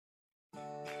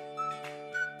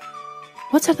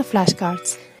What are the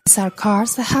flashcards? These are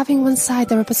cards that have in one side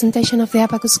the representation of the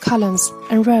abacus columns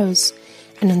and rows,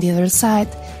 and on the other side,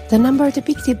 the number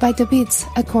depicted by the bits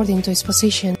according to its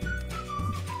position.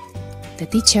 The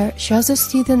teacher shows the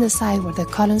student the side where the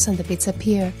columns and the bits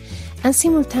appear, and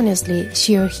simultaneously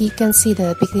she or he can see the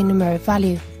depicted numeric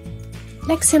value.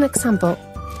 Let's see an example.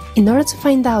 In order to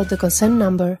find out the concerned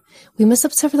number, we must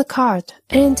observe the card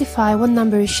and identify what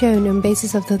number is shown on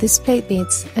basis of the displayed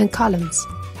bits and columns.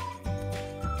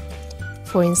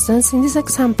 For instance, in this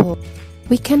example,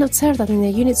 we can observe that in the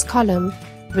units column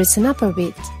there is an upper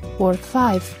bit worth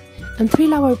 5 and 3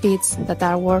 lower bits that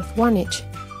are worth 1 each.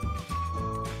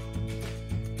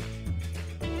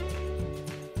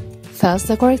 Thus,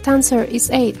 the correct answer is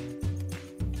 8.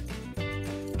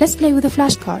 Let's play with the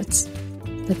flashcards.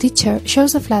 The teacher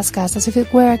shows the flashcards as if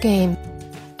it were a game,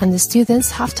 and the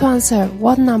students have to answer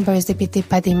what number is depicted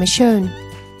by the image shown.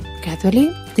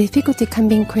 Gradually, the difficulty can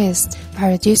be increased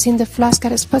by reducing the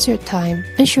flashcard exposure time,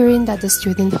 ensuring that the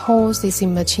student holds this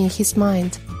image in his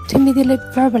mind to immediately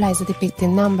verbalize the depicted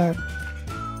number.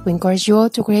 We encourage you all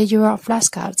to create your own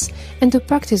flashcards and to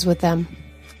practice with them.